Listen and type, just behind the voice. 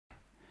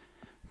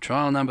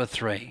Trial number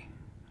 3.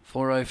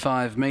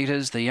 405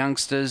 metres. The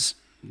youngsters,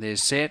 they're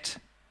set.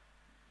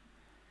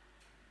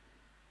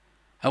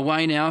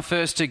 Away now,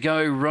 first to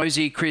go,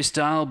 Rosie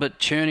Cristal, but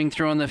churning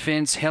through on the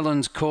fence.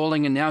 Helen's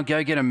Calling, and now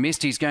Go Get a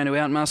Mist. He's going to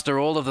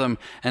outmuster all of them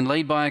and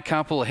lead by a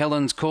couple.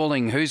 Helen's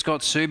Calling. Who's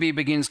Got Subi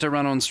begins to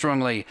run on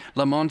strongly.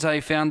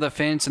 Lamonte found the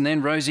fence, and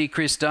then Rosie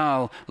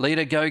Cristal.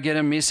 Leader Go Get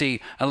a Missy.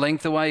 A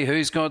length away,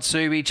 Who's Got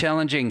Subi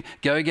challenging.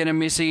 Go Get a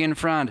Missy in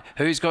front.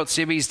 Who's Got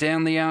Sibby's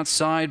down the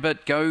outside,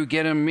 but Go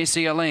Get a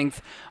Missy a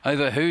length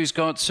over Who's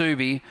Got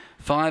Subi.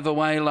 5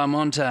 away,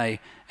 Lamonte.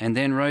 And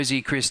then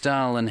Rosie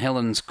Cristal and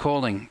Helen's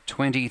Calling.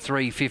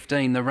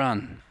 23.15 the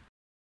run.